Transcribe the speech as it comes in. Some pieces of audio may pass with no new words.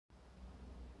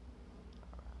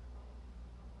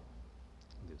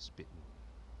spitting,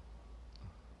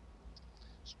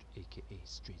 aka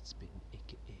straight spitting,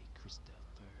 aka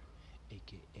Christopher,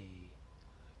 aka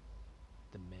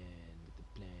the man with the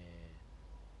plan.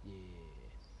 Yeah,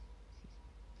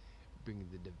 bringing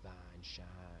the divine shine,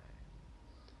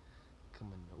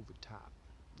 coming over top.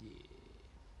 Yeah,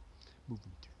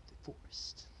 moving through the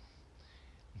forest.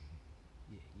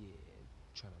 Yeah,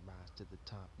 trying to rise to the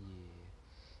top. Yeah,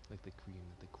 like the cream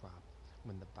of the crop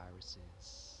when the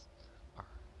viruses are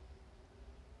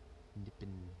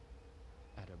nipping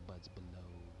at our buds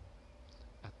below,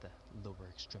 at the lower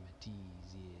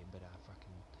extremities. Yeah, but I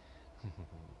fucking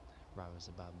rise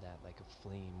above that like a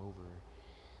flame over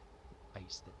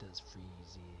ice that does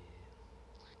freeze. Yeah,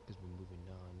 because we're moving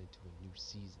on into a new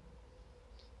season.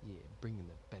 Yeah, bringing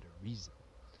the better reason.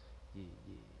 Yeah,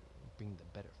 bring the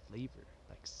better flavor,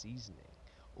 like seasoning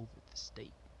over the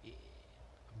steak. Yeah,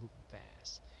 I'm moving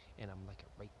fast, and I'm like a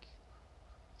rake,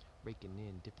 raking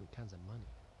in different kinds of money,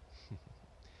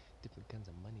 different kinds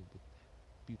of money with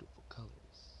beautiful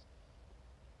colors.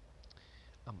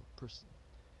 I'm a person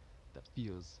that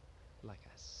feels like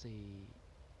I say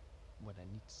what I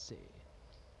need to say,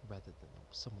 rather than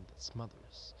someone that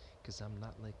smothers. Cause I'm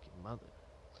not like your mother.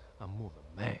 I'm more of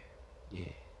a man.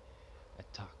 Yeah, I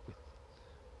talk with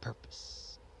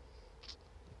purpose.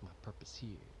 Like my purpose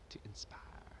here to inspire.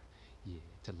 Yeah,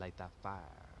 to light that fire.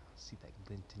 See that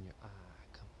glint in your eye.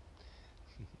 Come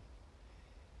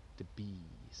to be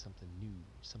something new,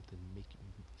 something making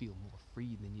you feel more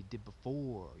free than you did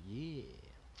before. Yeah,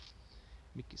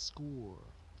 make your score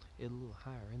a little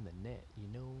higher in the net. You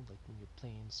know, like when you're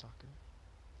playing soccer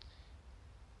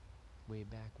way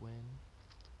back when.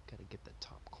 Gotta get the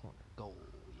top corner goal.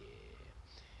 Yeah,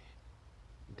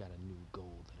 got a new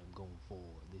goal that I'm going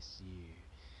for this year.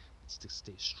 It's to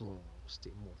stay strong,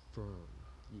 stay more firm.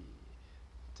 Yeah,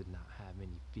 to not have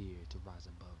any fear, to rise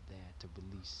above that, to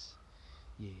release.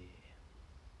 Yeah,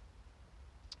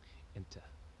 and to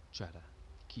try to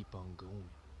keep on going,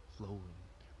 flowing,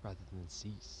 rather than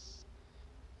cease.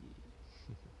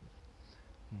 Yeah.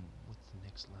 What's the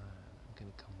next line I'm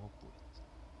gonna come up with?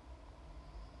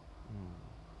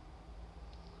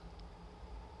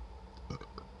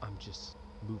 I'm just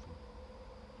moving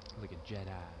like a Jedi,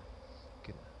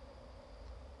 gonna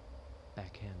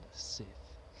backhand a Sith.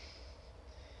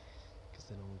 Cause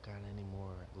they don't got any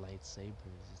more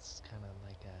lightsabers. It's kind of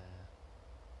like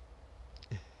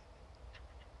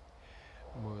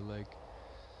more like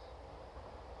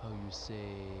how you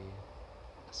say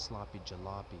a sloppy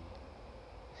jalopy,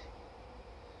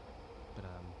 but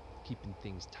I'm keeping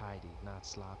things tidy, not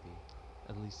sloppy,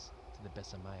 at least to the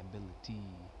best of my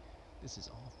ability. This is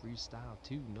all freestyle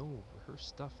too, no rehearsed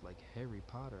stuff like Harry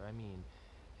Potter. I mean,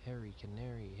 Harry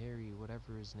Canary, Harry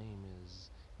whatever his name is,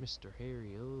 Mr.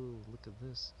 Harry. Oh, look at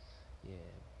this.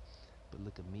 Yeah, but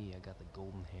look at me, I got the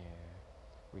golden hair.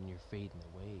 When you're fading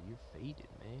away, you're faded,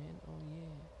 man. Oh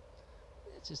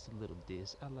yeah, it's just a little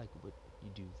diss. I like what you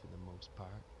do for the most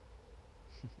part.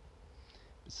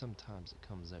 But sometimes it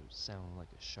comes out sounding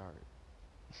like a shark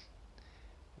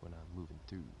when I'm moving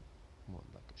through, more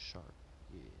like a shark,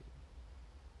 yeah,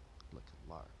 like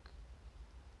a lark,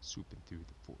 swooping through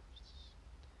the forest,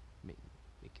 making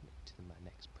it to my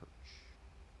next perch.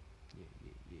 Yeah.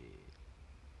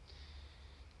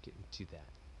 Getting to that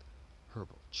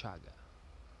herbal chaga,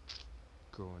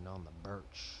 growing on the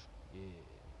birch, yeah.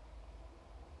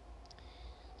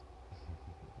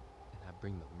 And I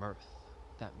bring the mirth.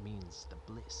 That means the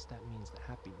bliss. That means the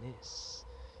happiness.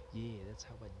 Yeah, that's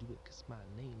how I do it, cause my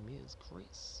name is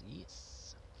Chris.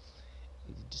 Yes.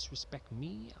 If you disrespect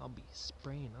me, I'll be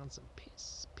spraying on some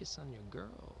piss. Piss on your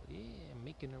girl. Yeah,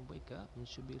 making her wake up and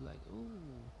she'll be like,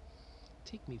 ooh,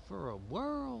 take me for a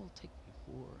whirl. Take me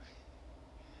for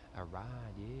a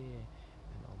ride, yeah.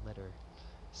 And I'll let her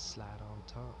slide on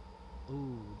top.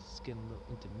 Ooh, this is getting a little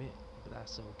intimate, but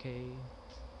that's okay.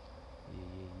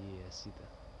 Yeah. I see the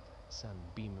sun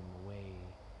beaming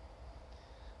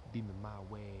my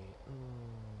way.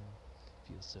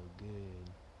 Feels so good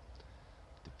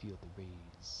to feel the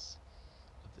rays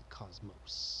of the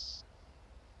cosmos.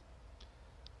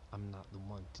 I'm not the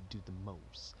one to do the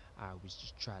most. I always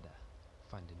just try to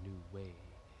find a new way,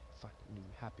 find a new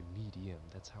happy medium.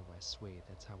 That's how I sway.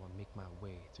 That's how I make my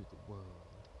way through the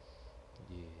world.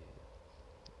 Yeah,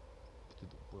 through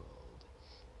the world.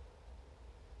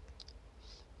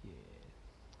 Yeah,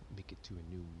 make it to a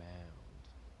new mound.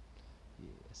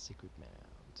 Yeah, a sacred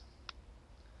mound.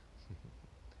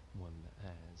 One that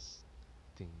has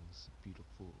things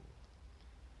beautiful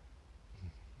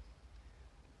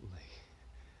like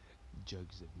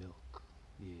jugs of milk.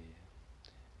 Yeah,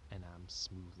 and I'm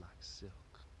smooth like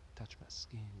silk. Touch my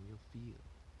skin, you'll feel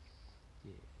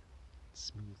Yeah,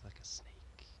 smooth like a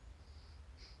snake.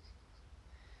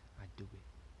 I do it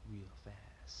real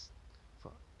fast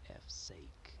for F's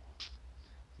sake.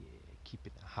 Yeah,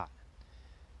 keeping it hot.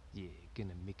 Yeah,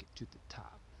 gonna make it to the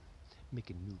top. Make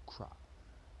a new crop.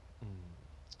 Mm,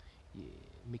 yeah,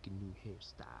 make a new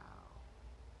hairstyle.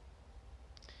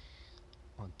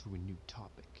 On to a new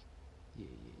topic. Yeah,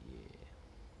 yeah, yeah.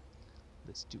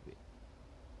 Let's do it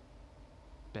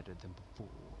better than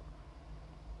before.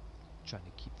 Trying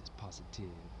to keep this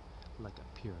positive like a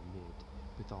pyramid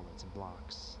with all its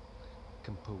blocks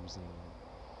composing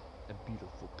a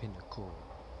beautiful pinnacle,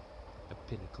 a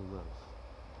pinnacle of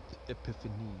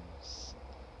epiphanies.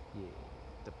 Yeah,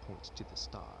 that points to the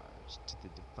stars, to the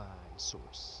divine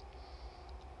source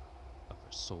of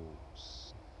our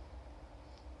souls.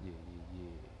 Yeah, yeah,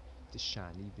 yeah. To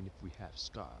shine even if we have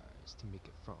scars, to make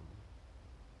it from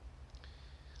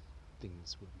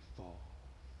things where we fall,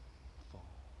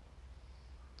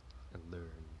 and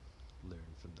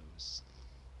learn from those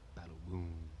battle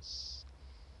wounds,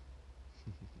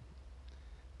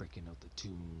 breaking out the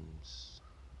tombs,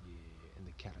 yeah, in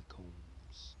the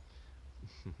catacombs.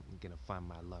 Gonna find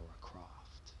my Lara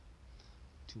Croft,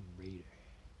 Tomb Raider,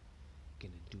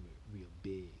 gonna do it real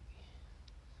big.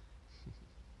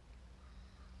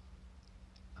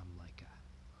 I'm like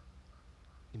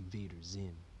a Invader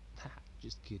Zim.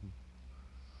 Just kidding.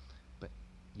 But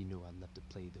you know I love to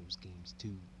play those games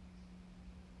too.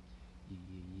 Yeah,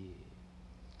 yeah, yeah.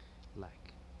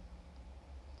 Like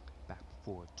back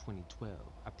before 2012,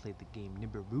 I played the game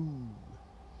Nibiru.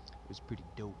 It was pretty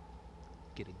dope.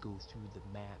 Get to go through the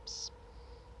maps,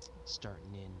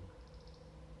 starting in,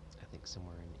 I think,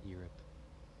 somewhere in Europe,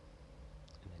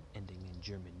 and then ending in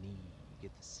Germany. You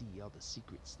get to see all the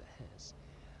secrets that has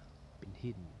been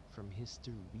hidden from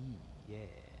history, yeah,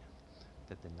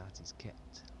 that the Nazis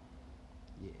kept.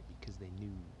 Yeah, because they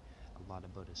knew a lot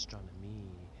about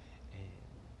astronomy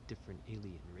and different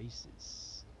alien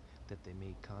races that they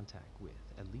made contact with,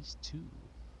 at least two.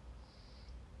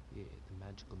 Yeah, the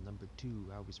magical number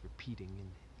two, always repeating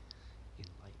in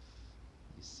life.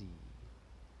 You see,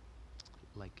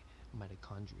 like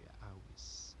mitochondria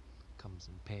always comes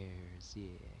in pairs.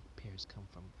 Yeah, pairs come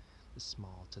from the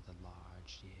small to the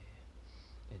large. Yeah,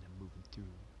 and I'm moving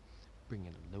through,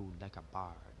 bringing a load like a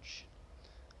barge.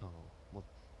 Oh, well,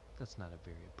 that's not a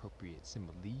very appropriate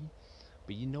simile,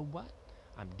 but you know what?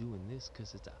 I'm doing this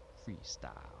because it's a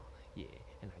freestyle. Yeah,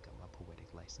 and I got my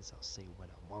poetic license. I'll say what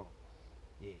I want.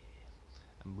 Yeah,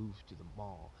 I move through the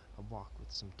mall. I walk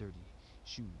with some dirty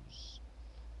shoes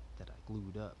that I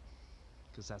glued up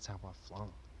because that's how I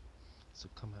flung. So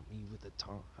come at me with a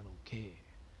taunt. I don't care.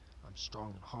 I'm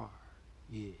strong and hard.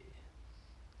 Yeah,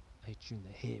 I hit you in the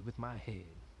head with my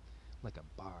head like a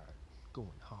bard,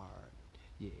 going hard.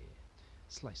 Yeah,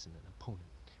 slicing an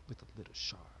opponent with a little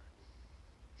shard,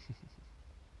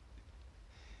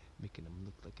 making him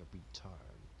look like a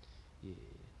retard. Yeah,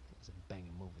 as I bang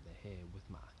him over the head with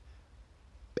my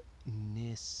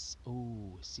ness.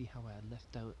 Oh, see how I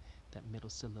left out that middle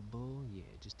syllable?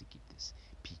 Yeah, just to keep this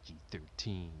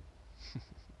PG-13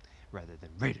 rather than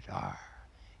rated R.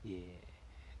 Yeah,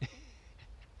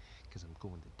 because I'm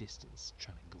going the distance,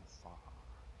 trying to go far.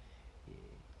 Yeah,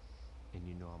 and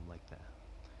you know I'm like that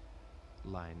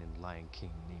lion in Lion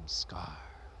King named Scar,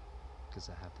 because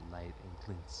I have the light and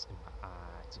glints in my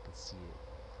eyes. You can see it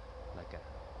like a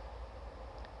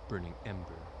burning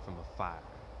ember from a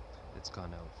fire that's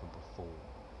gone out from before.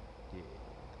 Yeah,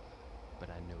 but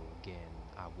I know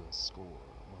again I will score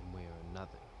one way or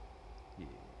another. Yeah,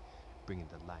 bringing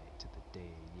the light to the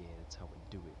day. Yeah, that's how I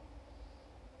do it.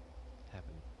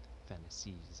 Having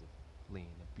fantasies of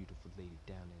laying a beautiful lady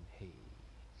down in hay,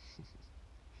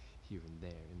 here and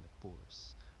there in the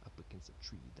forest, up against a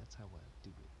tree. That's how I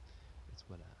do it. It's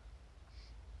what I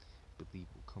believe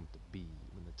will come to be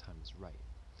when the time is right,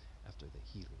 after the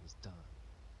healing is done,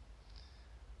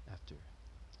 after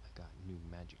I got new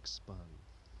magic spun,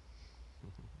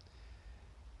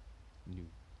 new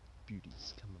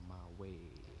beauties coming my way,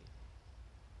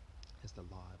 as the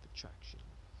law of attraction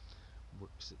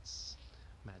works its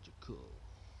magical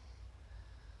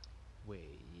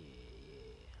way. Yeah,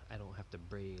 yeah. I don't have to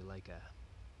bray like a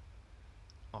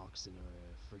oxen or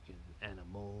a freaking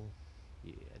animal.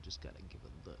 Yeah, I just gotta give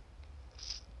a look.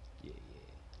 Yeah,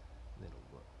 yeah. And then it'll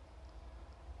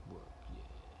work, yeah.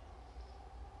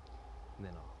 And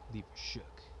then I'll leave her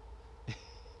shook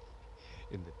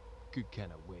in the good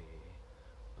kind of way.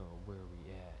 Where are we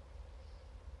at?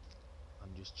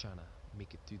 I'm just trying to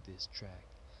make it through this track,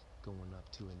 going up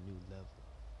to a new level.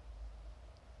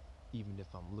 Even if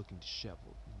I'm looking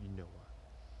disheveled, you know I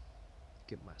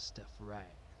get my stuff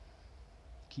right.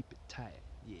 Keep it tight.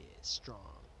 Yeah,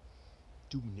 strong.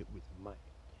 Doing it with might.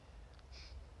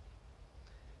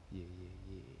 Yeah,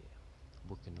 yeah, yeah.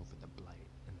 Working over the blight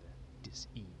and the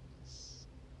dis-ease.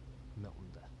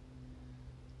 Melting the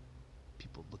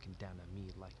people looking down at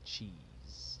me like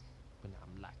cheese. When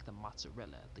I'm like the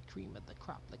mozzarella, the cream of the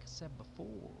crop, like I said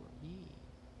before. Yeah.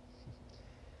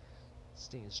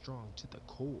 Staying strong to the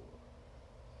core.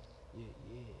 Yeah,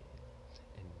 yeah.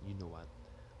 And you know I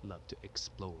love to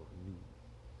explore new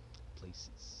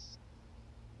places.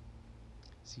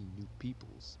 See new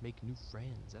peoples, make new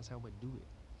friends. That's how I do it.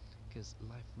 Because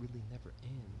life really never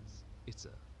ends. It's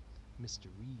a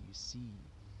mystery, you see.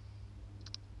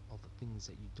 All the things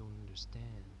that you don't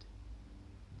understand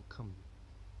will come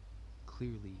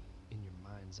clearly in your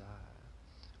mind's eye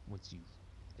once you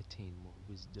attain more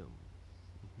wisdom.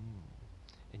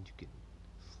 And you can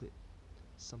flit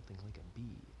something like a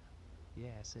bee.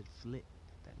 Yeah, I said flit.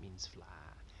 That means fly,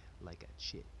 like a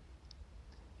chit.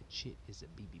 A chit is a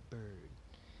baby bird.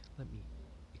 Let me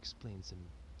explain some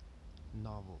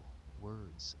novel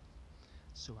words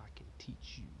so I can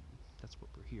teach you. That's what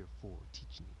we're here for,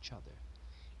 teaching each other,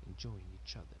 enjoying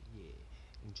each other, yeah,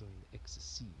 enjoying the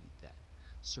ecstasy that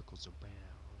circles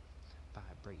around,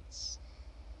 vibrates,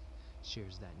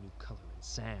 shares that new color and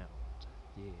sound,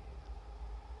 yeah.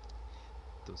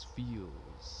 Those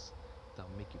feels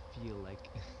that'll make you feel like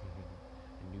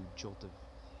a new jolt of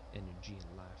energy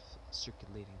and life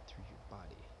circulating through your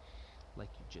body, like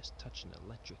you just touched an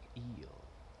electric eel.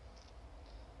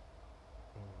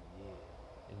 Oh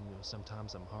yeah, and you know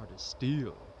sometimes I'm hard as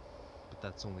steel, but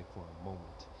that's only for a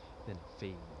moment. Then it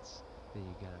fades. Then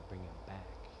you gotta bring it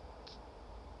back.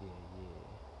 Yeah,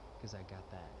 yeah, 'cause I got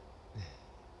that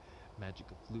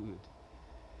magical fluid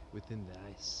within the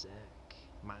ice sack,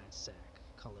 my sack.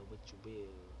 Call it what you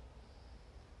will.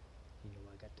 You know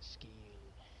I got the skill.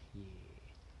 Yeah.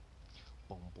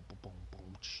 Boom, boom, boom, boom,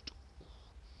 boom.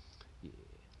 Yeah.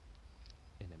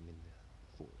 And I'm in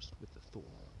the forest with the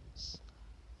thorns.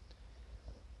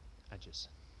 I just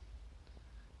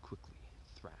quickly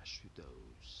thrash through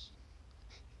those.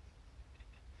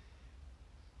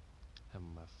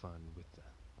 Having my fun with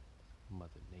the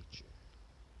Mother Nature.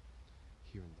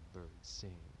 Hearing the birds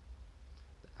sing.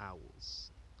 The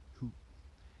owls hoot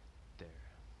their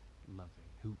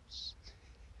loving hoots.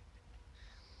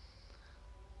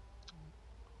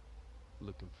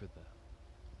 Looking for the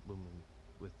woman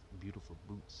with beautiful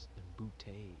boots and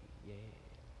bootay, yeah.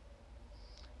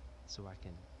 So I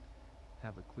can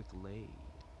have a quick lay.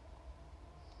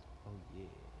 Oh yeah.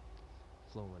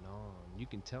 Flowing on. You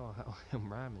can tell how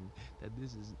I'm rhyming that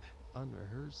this is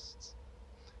unrehearsed.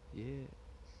 Yeah.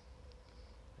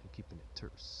 I'm keeping it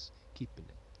terse, keeping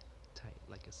it tight,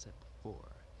 like I said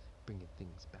before, bringing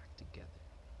things back together.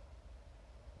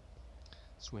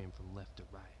 Swaying from left to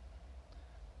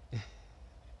right.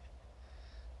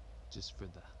 Just for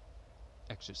the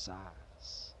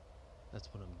exercise. That's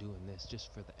what I'm doing this,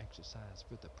 just for the exercise,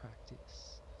 for the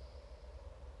practice.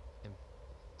 And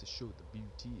to show the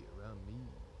beauty around me.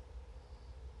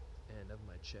 And of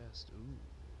my chest. Ooh.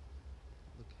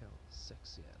 Look how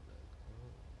sexy I look.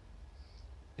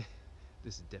 Oh.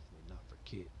 This is definitely not for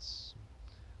kids.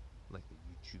 Like the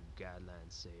YouTube guidelines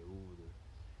say, oh, they're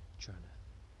trying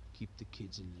to keep the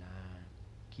kids in line,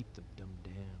 keep them dumbed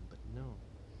down. But no,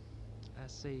 I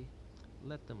say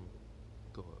let them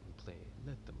go out and play.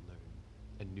 Let them learn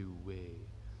a new way,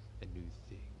 a new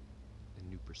thing, a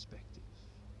new perspective.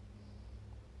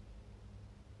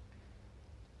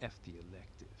 F the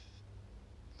elective.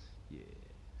 Yeah,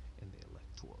 and the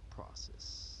electoral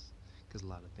process. Because a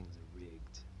lot of things are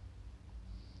rigged.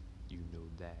 You know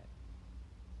that.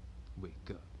 Wake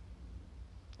up.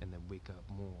 And then wake up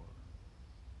more.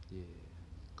 Yeah.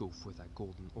 Go for that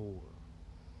golden ore.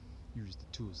 Use the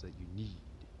tools that you need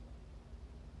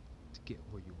to get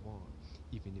where you want.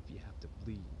 Even if you have to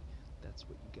bleed, that's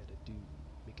what you gotta do.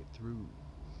 Make it through.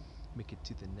 Make it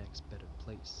to the next better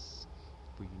place.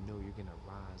 Where you know you're gonna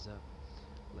rise up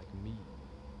like me.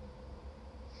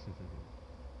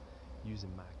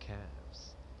 Using my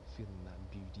calves. Feeling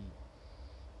that beauty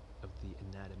of the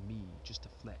anatomy just to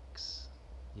flex.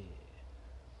 Yeah.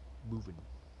 Moving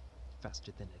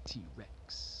faster than a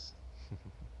T-Rex.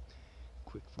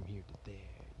 Quick from here to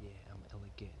there. Yeah, I'm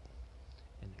elegant.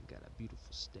 And I got a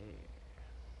beautiful stare.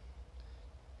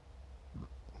 Oh,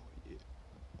 yeah.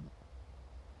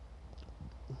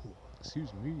 Ooh,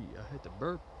 excuse me, I had to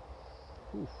burp.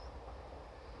 Ooh.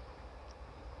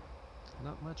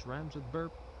 Not much rhymes with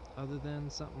burp, other than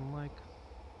something like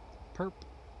perp.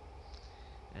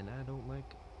 And I don't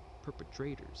like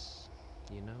perpetrators,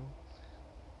 you know?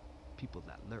 People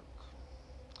that lurk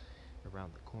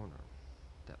around the corner,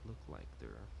 that look like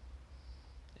they're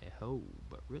a hoe,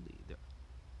 but really they're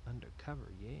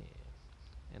undercover, yeah.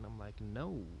 And I'm like,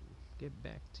 no, get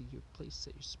back to your place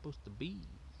that you're supposed to be,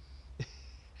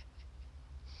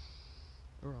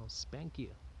 or I'll spank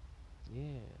you,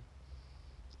 yeah.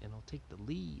 And I'll take the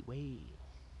lead, way.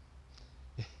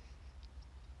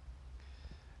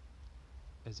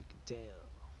 As you can tell,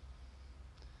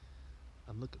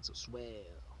 I'm looking so swell,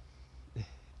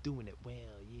 doing it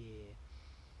well, yeah.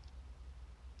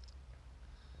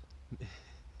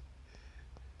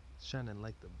 Shining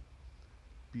like the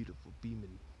beautiful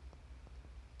beaming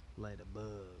light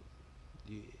above,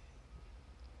 yeah.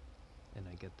 And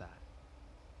I get that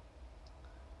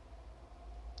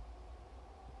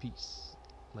peace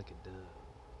like a dove.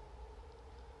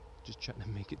 Just trying to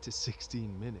make it to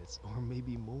 16 minutes or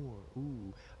maybe more.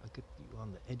 Ooh, I got you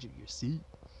on the edge of your seat,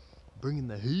 bringing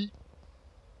the heat.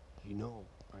 You know,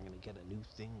 I'm gonna get a new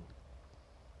thing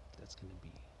that's gonna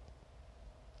be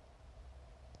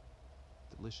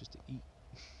delicious to eat.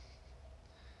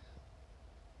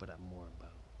 But I'm more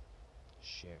about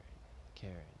sharing,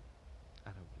 caring.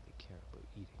 I don't really care about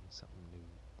eating something new.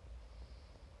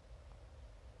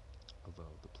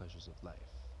 Although the pleasures of life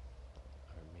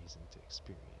are amazing to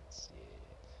experience,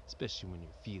 yeah. Especially when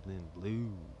you're feeling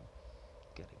blue.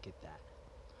 Gotta get that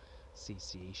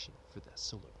satiation for the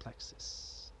solar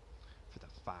plexus, for the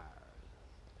fire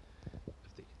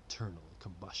of the eternal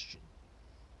combustion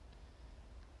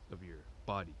of your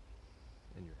body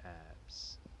and your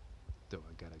abs. Though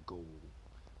I got a goal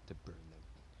to burn the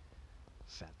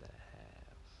fat that I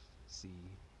have.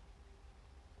 See?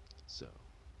 So,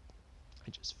 I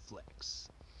just flex.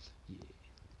 Yeah.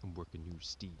 I'm working new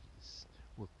steez.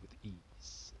 Work with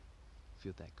ease.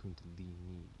 Feel that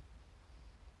kundalini.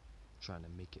 Trying to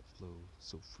make it flow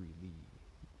so freely,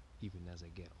 even as I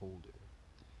get older.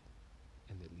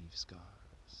 And they leave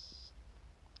scars.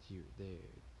 Here or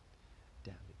there.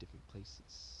 Down to different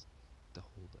places to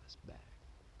hold us back.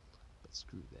 But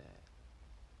screw that.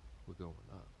 We're going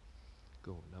up.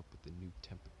 Going up with the new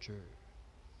temperature.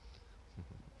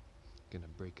 Gonna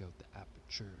break out the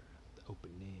aperture, the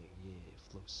opening, yeah,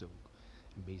 flow so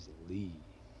amazingly.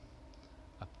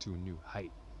 Up to a new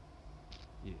height,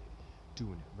 yeah,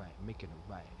 doing it right, making it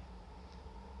right.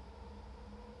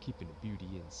 Keeping the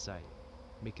beauty in sight,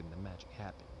 making the magic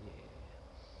happen,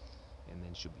 yeah. And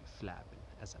then she'll be flapping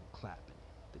as I'm clapping.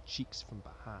 The cheeks from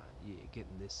behind, yeah,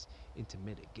 getting this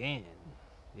intimate again,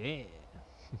 yeah.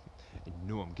 And you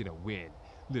know I'm gonna win.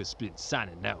 Little Spin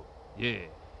signing out, yeah.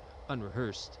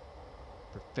 Unrehearsed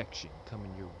perfection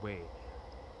coming your way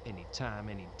anytime,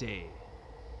 any day.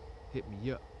 Hit me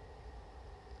up.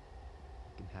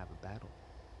 We can have a battle.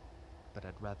 But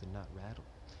I'd rather not rattle,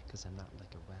 'cause I'm not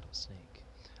like a rattlesnake.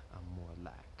 I'm more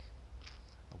like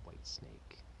a white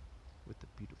snake with a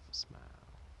beautiful smile.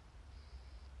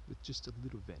 With just a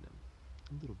little venom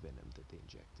that they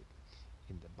injected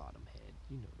in the bottom head.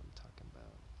 You know what I'm talking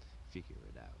about. Figure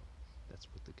it out. That's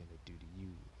what they're gonna do to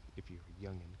you. If you're a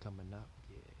youngin' coming up,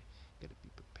 yeah, gotta be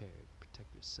prepared.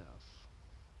 Protect yourself.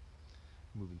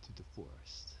 Moving through the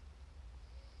forest.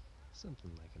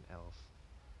 Something like an elf.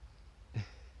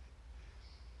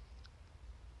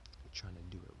 Trying to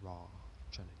do it raw.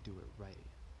 Trying to do it right.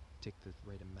 Take the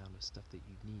right amount of stuff that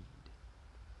you need.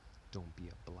 Don't be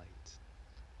a blight.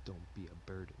 Don't be a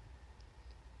burden.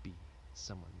 Be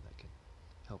someone that can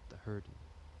help the hurting.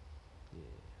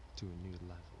 Yeah, to a new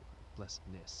level of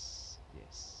blessedness.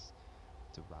 Yes,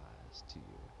 to rise to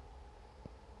your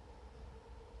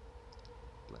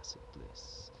blessed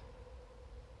bliss.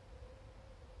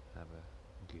 Have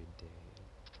a good day.